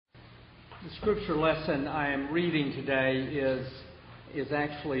The scripture lesson I am reading today is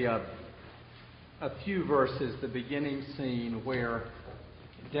actually a few verses, the beginning scene where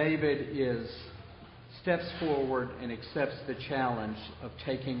David steps forward and accepts the challenge of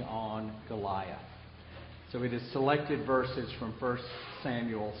taking on Goliath. So it is selected verses from 1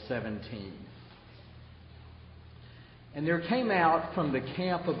 Samuel 17. And there came out from the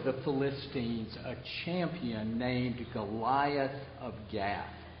camp of the Philistines a champion named Goliath of Gath,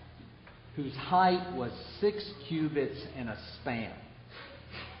 whose height was 6 cubits and a span.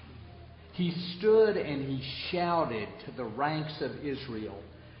 He stood and he shouted to the ranks of Israel,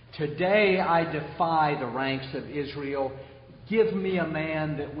 "Today I defy the ranks of Israel. Give me a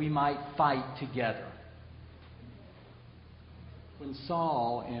man that we might fight together." When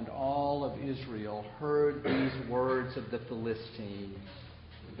Saul and all of Israel heard these words of the Philistines,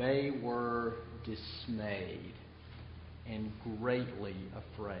 they were dismayed and greatly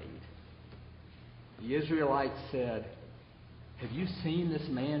afraid. The Israelites said, "Have you seen this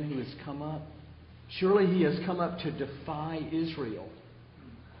man who has come up? Surely he has come up to defy Israel.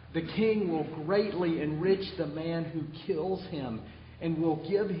 The king will greatly enrich the man who kills him and will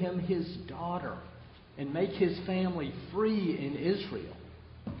give him his daughter and make his family free in Israel."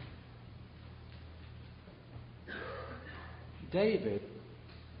 David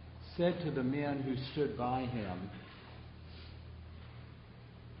said to the men who stood by him,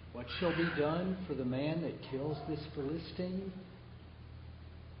 "What shall be done for the man that kills this Philistine?"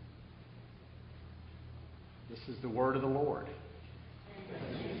 This is the word of the Lord.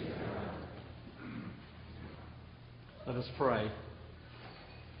 Let us pray.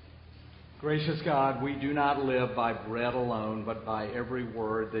 Gracious God, we do not live by bread alone, but by every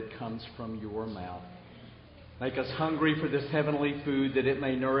word that comes from your mouth. Make us hungry for this heavenly food, that it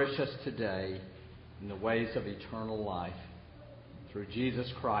may nourish us today in the ways of eternal life. Through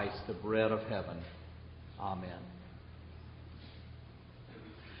Jesus Christ, the bread of heaven. Amen.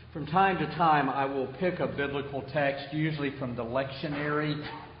 From time to time, I will pick a biblical text, usually from the lectionary,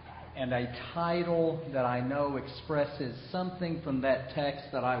 and a title that I know expresses something from that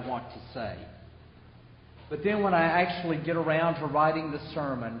text that I want to say. But then when I actually get around to writing the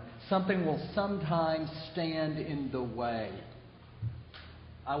sermon, something will sometimes stand in the way.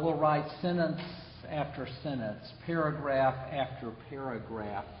 I will write sentence after sentence, paragraph after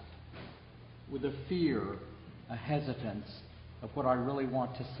paragraph, with a fear, a hesitance of what I really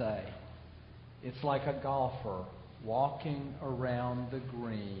want to say. It's like a golfer walking around the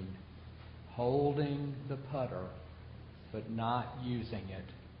green, holding the putter, but not using it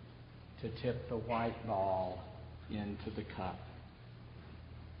to tip the white ball into the cup.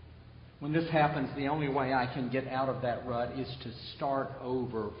 When this happens, the only way I can get out of that rut is to start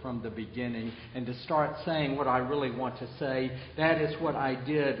over from the beginning and to start saying what I really want to say. That is what I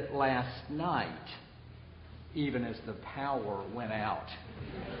did last night, even as the power went out,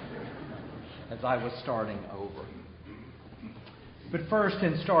 as I was starting over. But first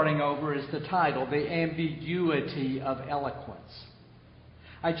in starting over is the title, The Ambiguity of Eloquence.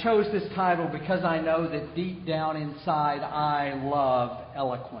 I chose this title because I know that deep down inside I love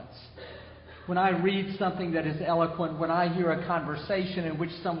eloquence. When I read something that is eloquent, when I hear a conversation in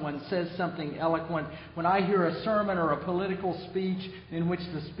which someone says something eloquent, when I hear a sermon or a political speech in which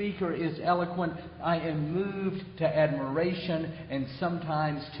the speaker is eloquent, I am moved to admiration and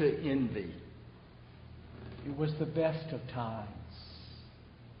sometimes to envy. It was the best of times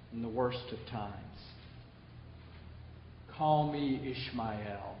and the worst of times. Call me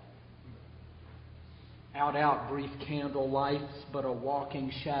Ishmael. Out, brief candle lights, but a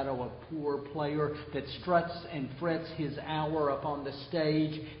walking shadow of poor player that struts and frets his hour upon the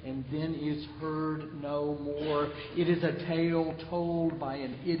stage and then is heard no more. It is a tale told by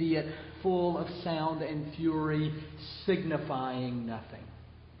an idiot, full of sound and fury, signifying nothing.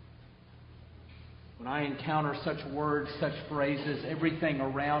 When I encounter such words, such phrases, everything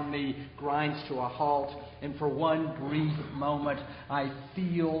around me grinds to a halt, and for one brief moment, I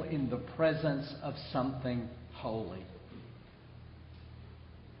feel in the presence of something holy.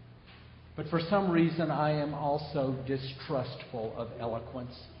 But for some reason, I am also distrustful of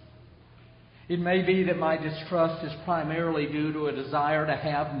eloquence. It may be that my distrust is primarily due to a desire to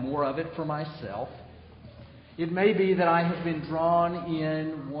have more of it for myself. It may be that I have been drawn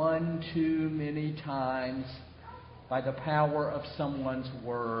in one too many times by the power of someone's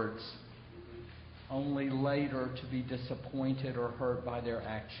words, only later to be disappointed or hurt by their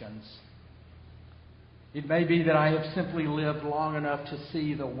actions. It may be that I have simply lived long enough to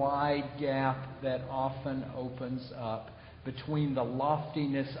see the wide gap that often opens up between the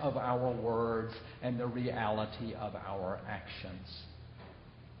loftiness of our words and the reality of our actions.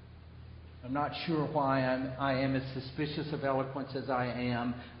 I'm not sure why I am as suspicious of eloquence as I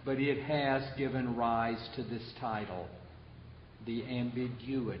am, but it has given rise to this title, The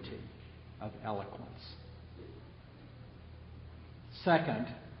Ambiguity of Eloquence. Second,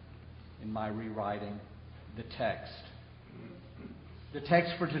 in my rewriting, the text. The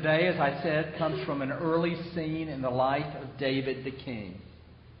text for today, as I said, comes from an early scene in the life of David the king.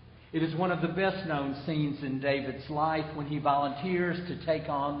 It is one of the best-known scenes in David's life when he volunteers to take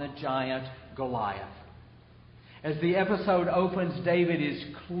on the giant Goliath. As the episode opens, David is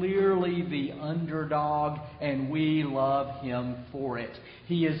clearly the underdog, and we love him for it.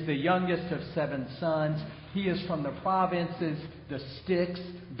 He is the youngest of 7 sons. He is from the provinces, the sticks,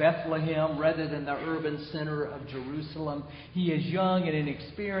 Bethlehem, rather than the urban center of Jerusalem. He is young and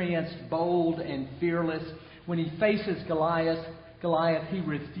inexperienced, bold and fearless. When he faces Goliath, he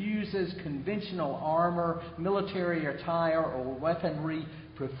refuses conventional armor, military attire, or weaponry,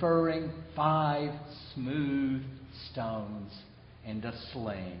 preferring 5 smooth stones and a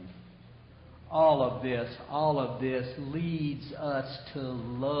sling. All of this leads us to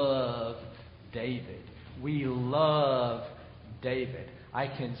love David. We love David. I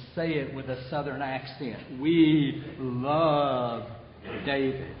can say it with a southern accent. We love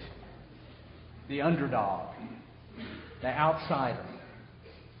David. The underdog, the outsider,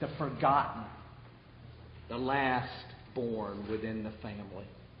 the forgotten, the last born within the family.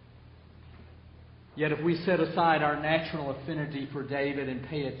 Yet if we set aside our natural affinity for David and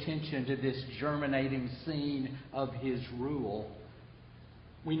pay attention to this germinating scene of his rule,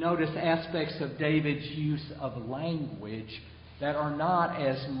 we notice aspects of David's use of language that are not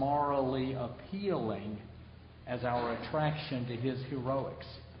as morally appealing as our attraction to his heroics.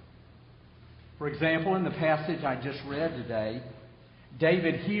 For example, in the passage I just read today,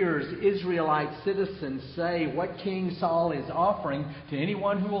 David hears Israelite citizens say what King Saul is offering to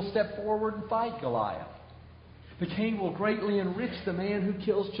anyone who will step forward and fight Goliath. The king will greatly enrich the man who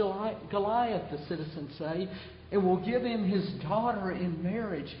kills Goliath, the citizens say, and will give him his daughter in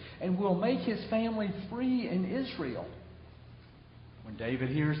marriage, and will make his family free in Israel. When David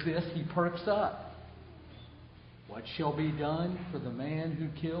hears this, he perks up. What shall be done for the man who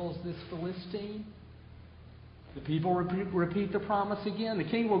kills this Philistine? The people repeat the promise again. The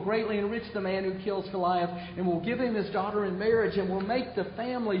king will greatly enrich the man who kills Goliath, and will give him his daughter in marriage, and will make the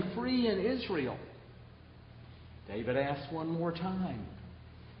family free in Israel. David asks one more time,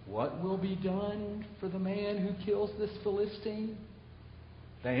 what will be done for the man who kills this Philistine?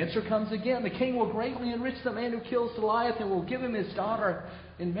 The answer comes again. The king will greatly enrich the man who kills Goliath, and will give him his daughter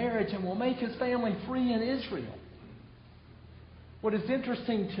in marriage, and will make his family free in Israel. What is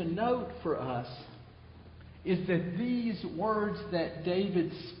interesting to note for us is that these words that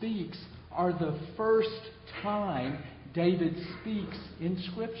David speaks are the first time David speaks in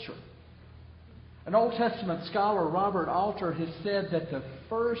Scripture. An Old Testament scholar, Robert Alter, has said that the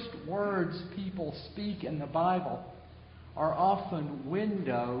first words people speak in the Bible are often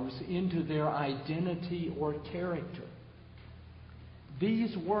windows into their identity or character.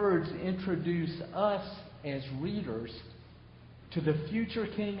 These words introduce us as readers to the future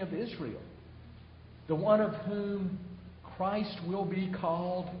King of Israel, the one of whom Christ will be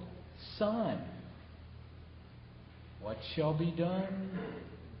called Son. What shall be done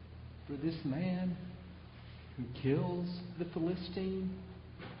for this man who kills the Philistine?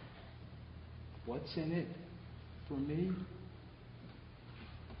 What's in it for me?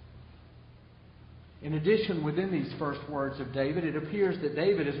 In addition, within these first words of David, it appears that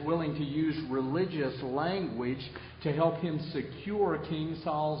David is willing to use religious language to help him secure King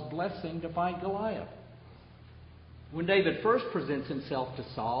Saul's blessing to fight Goliath. When David first presents himself to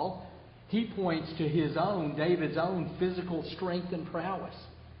Saul, he points to David's own physical strength and prowess.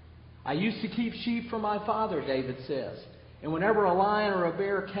 I used to keep sheep for my father, David says. And whenever a lion or a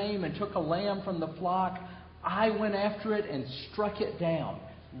bear came and took a lamb from the flock, I went after it and struck it down,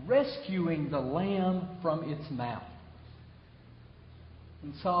 rescuing the lamb from its mouth.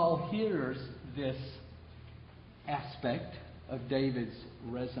 When Saul hears this aspect of David's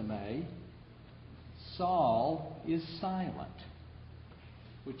resume, Saul is silent,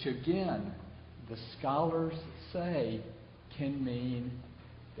 which again, the scholars say can mean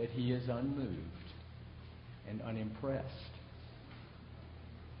that he is unmoved and unimpressed.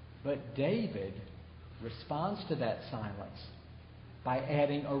 But David responds to that silence by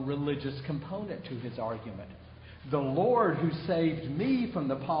adding a religious component to his argument. The Lord who saved me from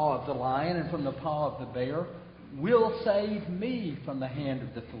the paw of the lion and from the paw of the bear will save me from the hand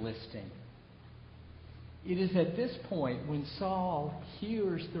of the Philistine. It is at this point, when Saul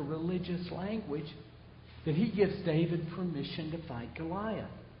hears the religious language, that he gives David permission to fight Goliath.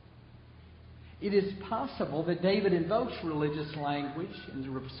 It is possible that David invokes religious language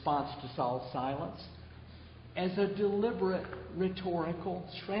in response to Saul's silence as a deliberate rhetorical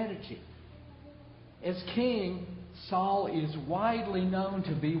strategy. As king, Saul is widely known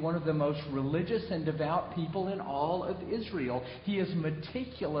to be one of the most religious and devout people in all of Israel. He is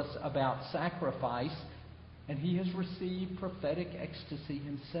meticulous about sacrifice, and he has received prophetic ecstasy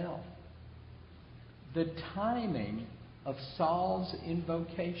himself. The timing of Saul's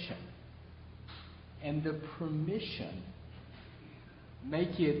invocation and the permission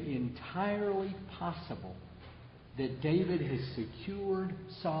make it entirely possible that David has secured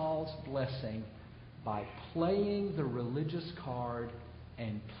Saul's blessing by playing the religious card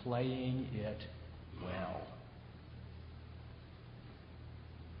and playing it well.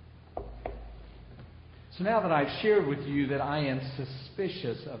 So now that I've shared with you that I am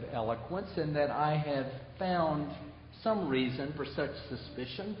suspicious of eloquence and that I have found some reason for such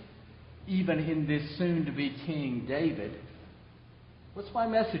suspicion, even in this soon-to-be King David, what's my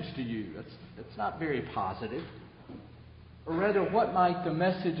message to you? It's not very positive. Or rather, what might the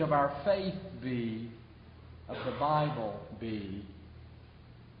message of our faith be, of the Bible be,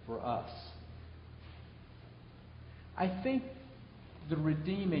 for us? I think the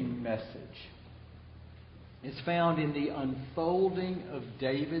redeeming message is found in the unfolding of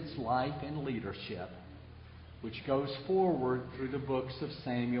David's life and leadership, which goes forward through the books of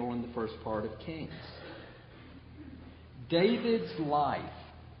Samuel and the first part of Kings. David's life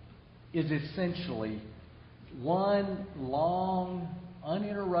is essentially one long,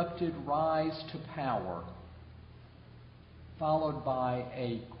 uninterrupted rise to power, followed by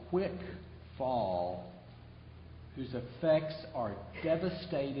a quick fall whose effects are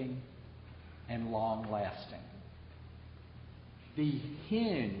devastating and long-lasting. The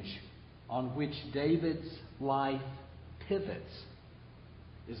hinge on which David's life pivots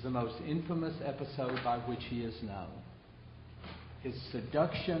is the most infamous episode by which he is known. His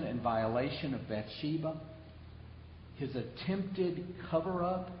seduction and violation of Bathsheba, his attempted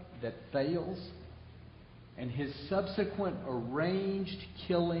cover-up that fails, and his subsequent arranged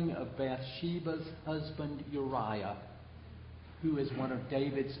killing of Bathsheba's husband Uriah, who is one of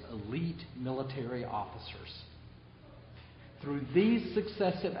David's elite military officers. Through these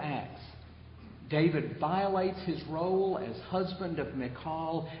successive acts, David violates his role as husband of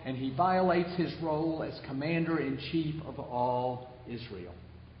Michal, and he violates his role as commander-in-chief of all Israel.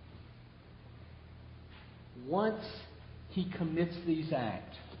 Once he commits these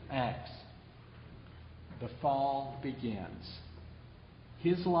acts, the fall begins.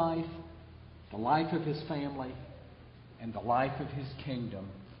 His life, the life of his family, and the life of his kingdom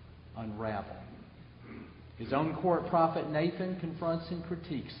unravel. His own court prophet Nathan confronts and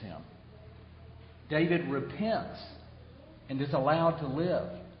critiques him. David repents and is allowed to live,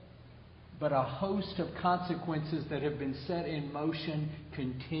 but a host of consequences that have been set in motion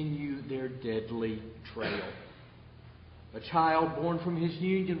continue their deadly trail. A child born from his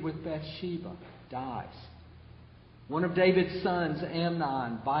union with Bathsheba dies. One of David's sons,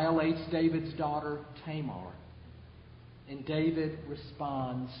 Amnon, violates David's daughter, Tamar. And David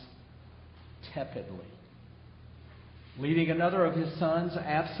responds tepidly, leading another of his sons,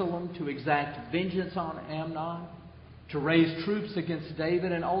 Absalom, to exact vengeance on Amnon, to raise troops against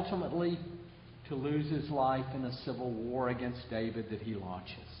David, and ultimately to lose his life in a civil war against David that he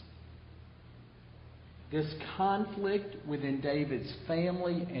launches. This conflict within David's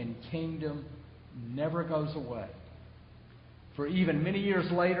family and kingdom never goes away. For even many years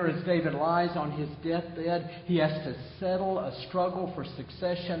later, as David lies on his deathbed, he has to settle a struggle for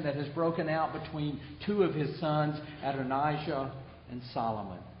succession that has broken out between two of his sons, Adonijah and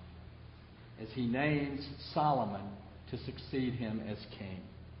Solomon, as he names Solomon to succeed him as king.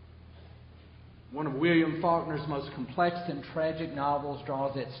 One of William Faulkner's most complex and tragic novels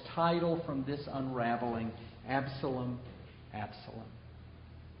draws its title from this unraveling, Absalom, Absalom,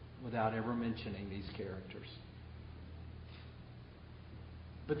 without ever mentioning these characters.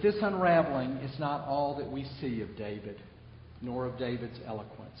 But this unraveling is not all that we see of David, nor of David's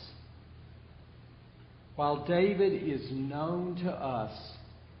eloquence. While David is known to us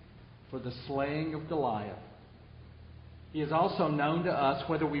for the slaying of Goliath, he is also known to us,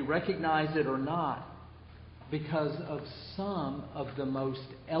 whether we recognize it or not, because of some of the most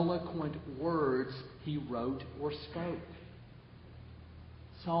eloquent words he wrote or spoke.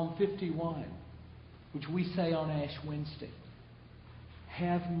 Psalm 51, which we say on Ash Wednesday.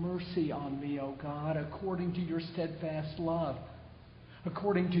 Have mercy on me, O God, according to your steadfast love.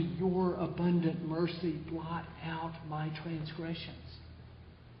 According to your abundant mercy, blot out my transgressions.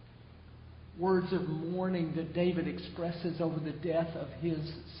 Words of mourning that David expresses over the death of his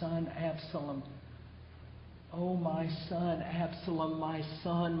son Absalom. Oh, my son Absalom, my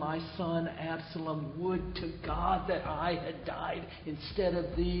son Absalom, would to God that I had died instead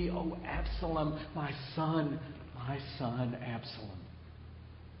of thee, O Absalom, my son Absalom.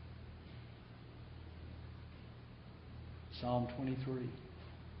 Psalm 23.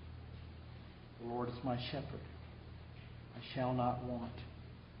 The Lord is my shepherd. I shall not want.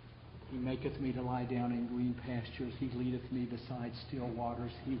 He maketh me to lie down in green pastures. He leadeth me beside still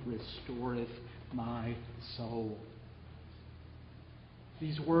waters. He restoreth my soul.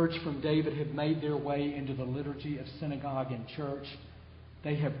 These words from David have made their way into the liturgy of synagogue and church.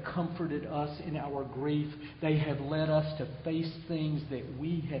 They have comforted us in our grief. They have led us to face things that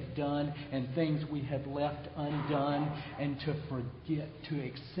we have done and things we have left undone, and to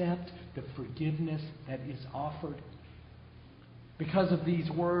accept the forgiveness that is offered. Because of these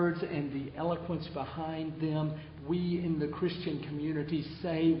words and the eloquence behind them, we in the Christian community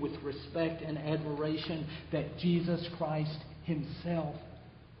say with respect and admiration that Jesus Christ himself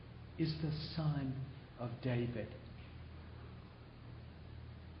is the Son of David.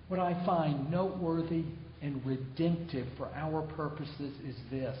 What I find noteworthy and redemptive for our purposes is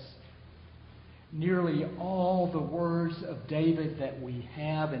this. Nearly all the words of David that we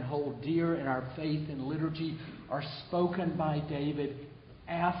have and hold dear in our faith and liturgy are spoken by David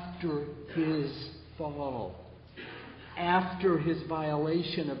after his fall, after his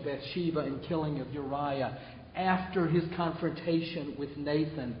violation of Bathsheba and killing of Uriah, after his confrontation with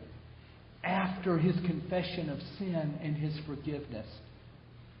Nathan, after his confession of sin and his forgiveness.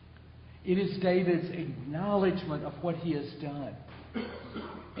 It is David's acknowledgement of what he has done.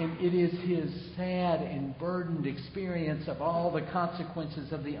 And it is his sad and burdened experience of all the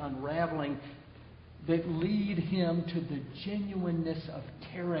consequences of the unraveling that lead him to the genuineness of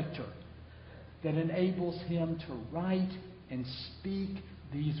character that enables him to write and speak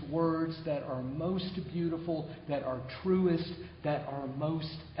these words that are most beautiful, that are truest, that are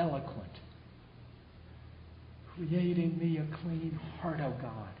most eloquent. Create in me a clean heart, O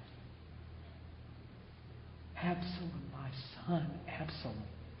God. Absalom, my son, Absalom.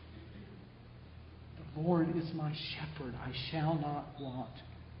 The Lord is my shepherd, I shall not want.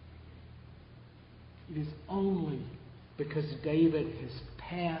 It is only because David has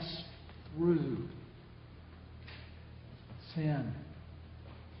passed through sin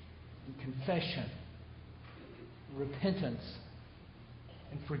and confession, repentance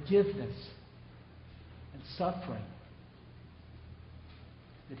and forgiveness and suffering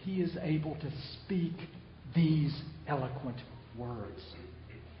that he is able to speak these eloquent words.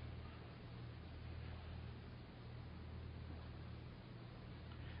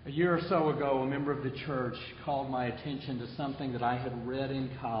 A year or so ago, a member of the church called my attention to something that I had read in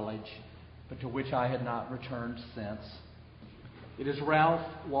college, but to which I had not returned since. It is Ralph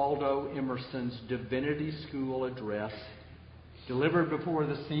Waldo Emerson's Divinity School address, delivered before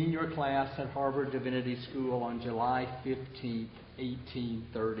the senior class at Harvard Divinity School on July 15,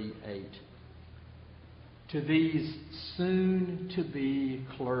 1838. To these soon-to-be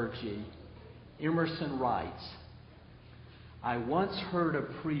clergy, Emerson writes, I once heard a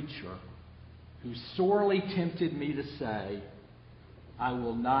preacher who sorely tempted me to say, I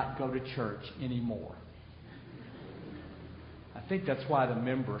will not go to church anymore. I think that's why the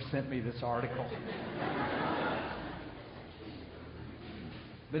member sent me this article.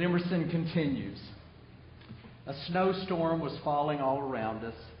 But Emerson continues, a snowstorm was falling all around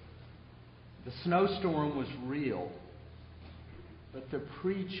us. The snowstorm was real, but the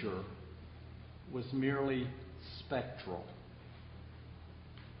preacher was merely spectral.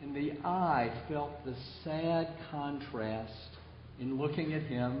 And the eye felt the sad contrast in looking at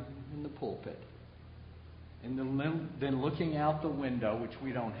him in the pulpit, and then looking out the window, which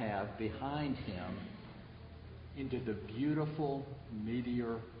we don't have, behind him, into the beautiful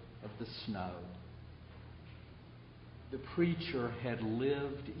meteor of the snow. The preacher had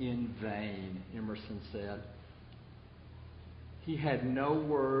lived in vain, Emerson said. He had no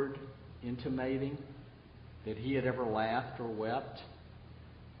word intimating that he had ever laughed or wept,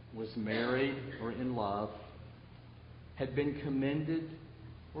 was married or in love, had been commended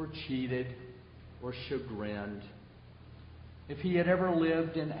or cheated or chagrined. If he had ever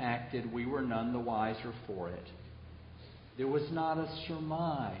lived and acted, we were none the wiser for it. There was not a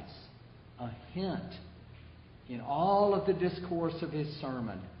surmise, a hint, in all of the discourse of his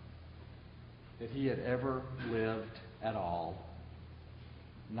sermon that he had ever lived at all.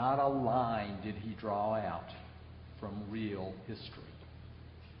 Not a line did he draw out from real history.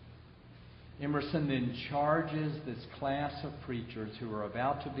 Emerson then charges this class of preachers who are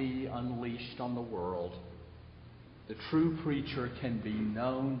about to be unleashed on the world. The true preacher can be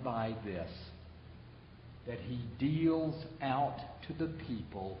known by this, that he deals out to the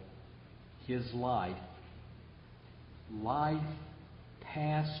people his life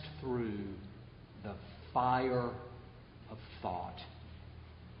passed through the fire of thought.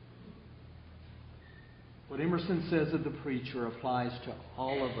 What Emerson says of the preacher applies to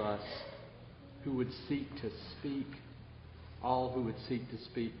all of us who would seek to speak, all who would seek to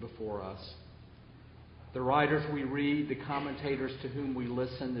speak before us. The writers we read, the commentators to whom we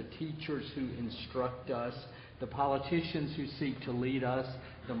listen, the teachers who instruct us, the politicians who seek to lead us,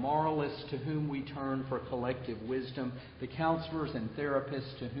 the moralists to whom we turn for collective wisdom, the counselors and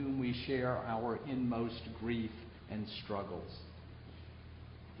therapists to whom we share our inmost grief and struggles.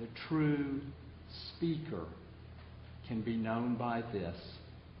 The true speaker can be known by this,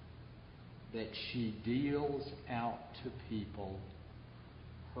 that she deals out to people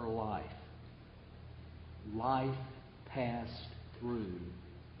her life passed through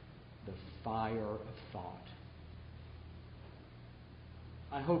the fire of thought.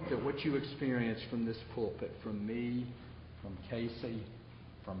 I hope that what you experience from this pulpit, from me, from Casey,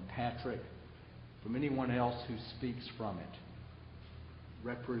 from Patrick, from anyone else who speaks from it,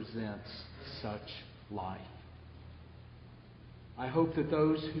 represents such life. I hope that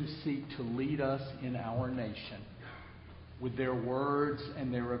those who seek to lead us in our nation, with their words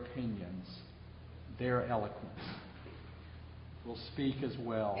and their opinions, their eloquence, will speak as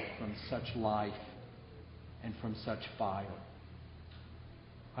well from such life and from such fire.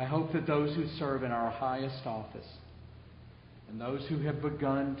 I hope that those who serve in our highest office and those who have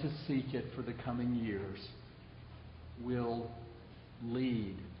begun to seek it for the coming years will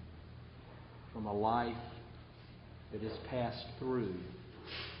lead from a life that has passed through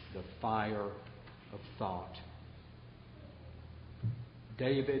the fire of thought.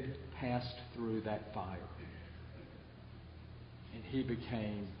 David passed through that fire, and he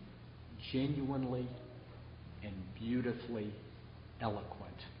became genuinely and beautifully eloquent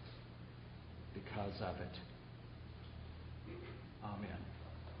because of it.